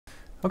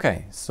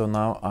Okay, so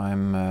now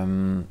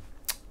I'm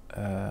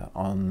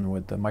on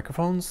with the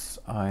microphones.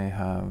 I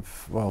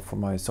have, well, for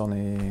my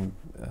Sony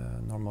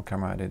normal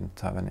camera I didn't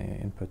have any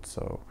input,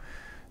 so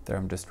there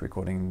I'm just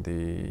recording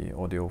the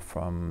audio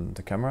from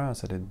the camera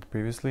as I did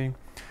previously.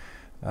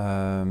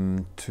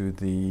 To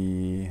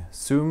the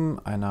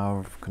Zoom I now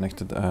have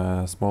connected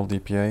a small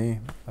DPA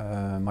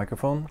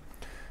microphone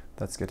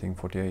that's getting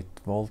 48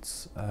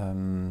 volts.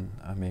 I'm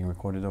being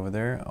recorded over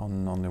there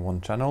on only one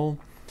channel.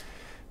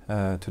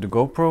 To the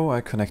GoPro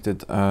I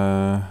connected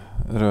a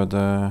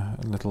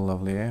Røde little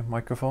lovely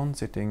microphone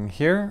sitting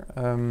here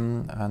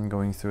and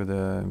going through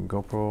the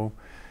GoPro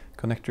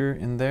connector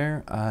in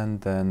there, and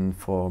then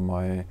for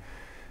my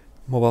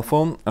mobile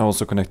phone I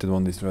also connected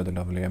one of these Røde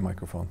lovely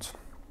microphones.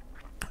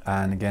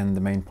 And again,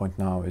 the main point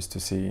now is to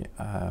see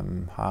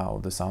how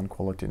the sound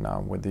quality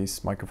now with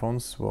these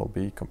microphones will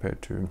be compared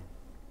to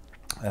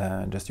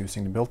just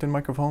using the built-in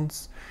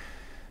microphones.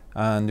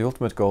 And the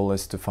ultimate goal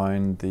is to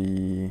find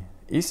the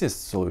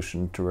easiest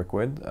solution to work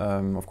with.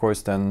 Of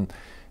course, then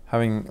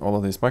having all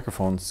of these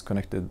microphones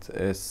connected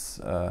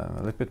is a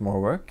little bit more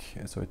work,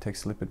 so it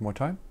takes a little bit more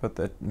time, but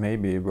that may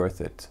be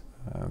worth it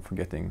for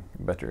getting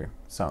better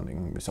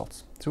sounding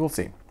results. So we'll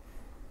see.